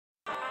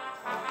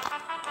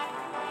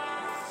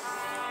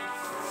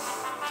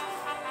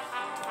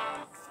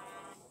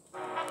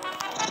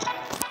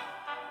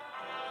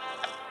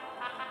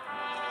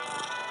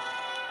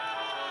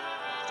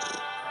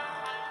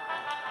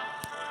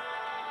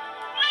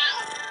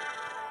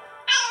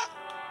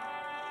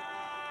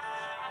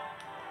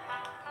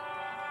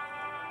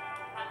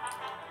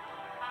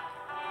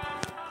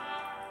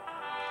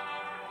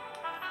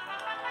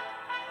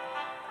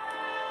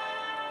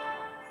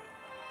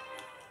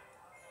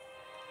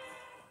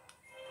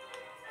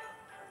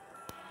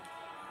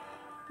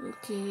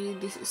Okay,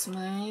 this is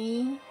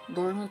my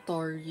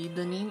dormitory.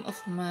 The name of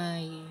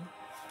my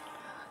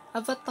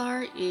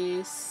avatar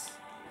is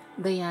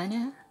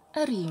Diana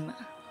Arima.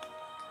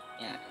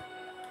 Yeah.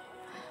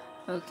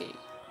 Okay,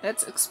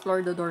 let's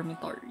explore the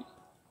dormitory.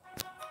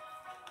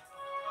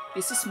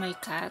 This is my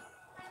cat.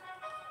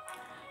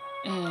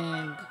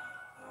 And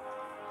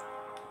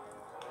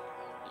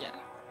yeah.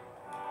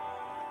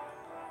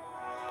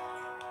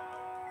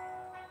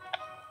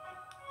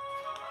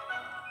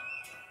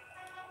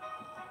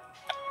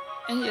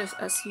 And yes,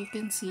 as you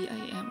can see, I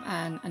am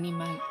an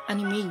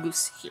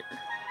animagus here.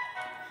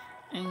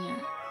 And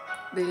yeah,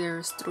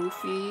 there's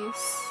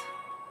trophies.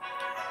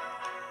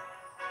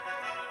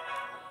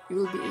 You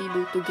will be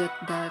able to get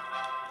that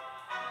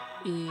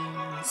in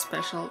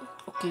special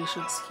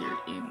occasions here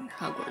in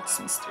Hogwarts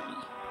Mystery.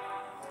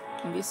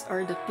 And these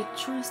are the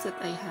pictures that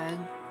I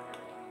had.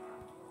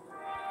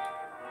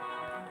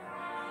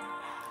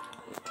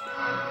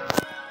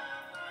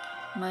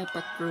 My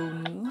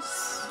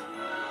Patronus,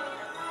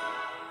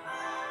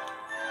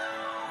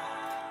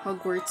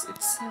 Hogwarts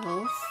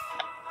itself,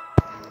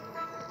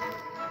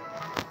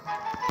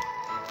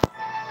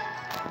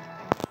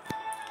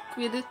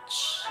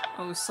 Quidditch.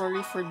 Oh,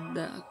 sorry for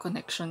the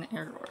connection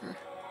error.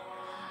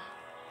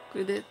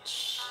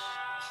 Quidditch.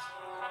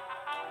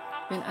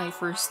 When I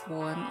first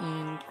won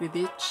in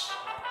Quidditch.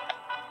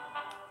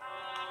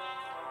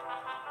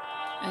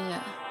 And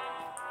yeah,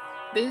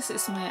 this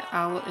is my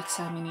owl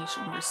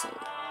examination result.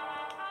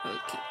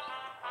 Okay.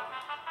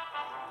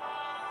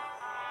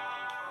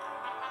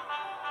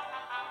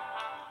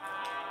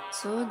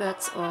 So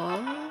that's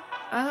all.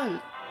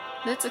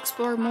 Let's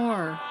explore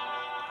more.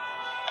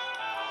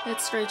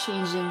 Let's try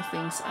changing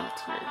things out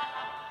here.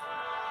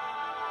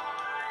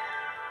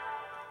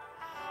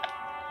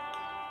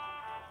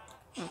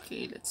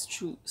 Okay, let's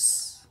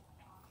choose.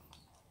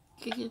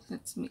 Okay,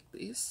 let's make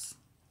this.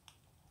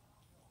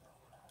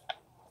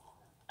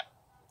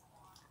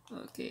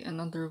 Okay,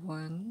 another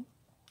one.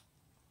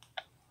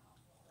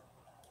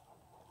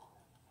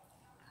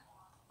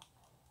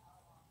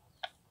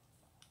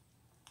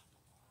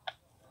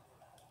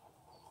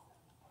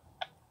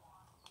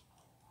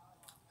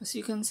 As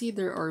you can see,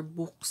 there are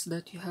books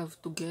that you have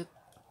to get,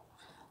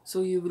 so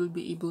you will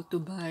be able to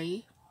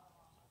buy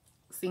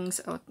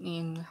things out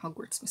in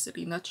Hogwarts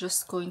Mystery. Not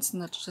just coins,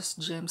 not just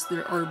gems,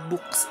 there are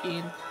books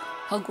in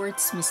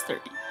Hogwarts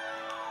Mystery.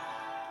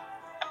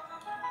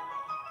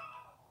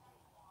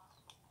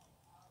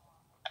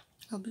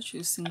 I'll be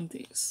choosing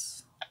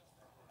this.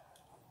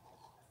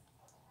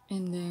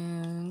 And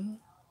then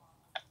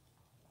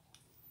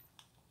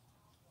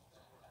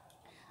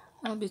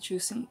I'll be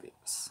choosing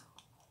this.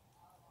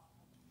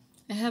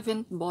 I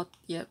haven't bought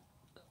yet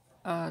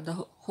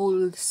the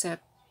whole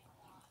set,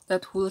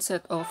 that whole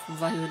set of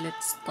Violet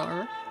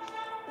Star,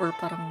 or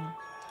parang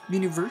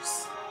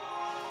universe.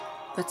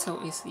 That's how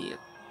I see it.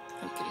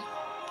 Okay.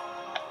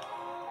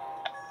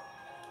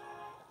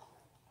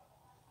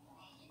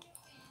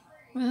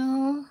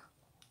 Well,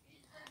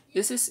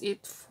 this is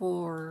it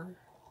for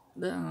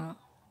the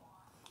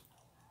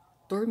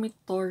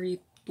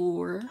dormitory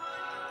tour.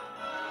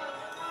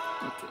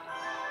 Okay.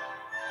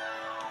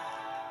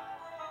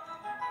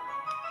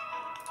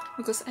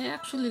 Because I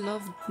actually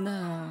love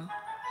the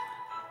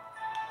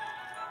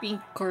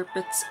pink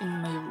carpets in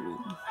my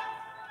room.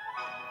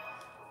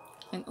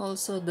 And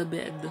also the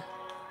bed.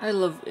 I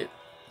love it.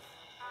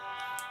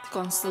 The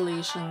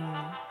constellation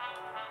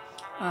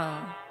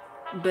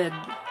bed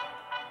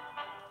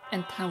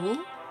and towel.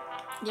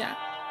 Yeah.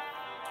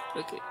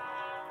 Okay.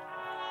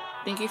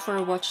 Thank you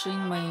for watching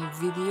my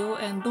video,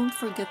 and don't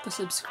forget to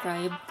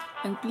subscribe,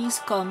 and please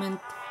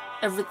comment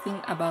everything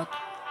about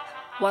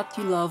what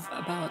you love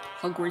about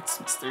Hogwarts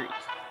Mystery.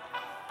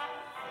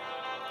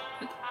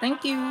 Okay,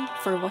 thank you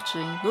for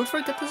watching. Don't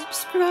forget to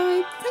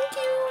subscribe. Thank you.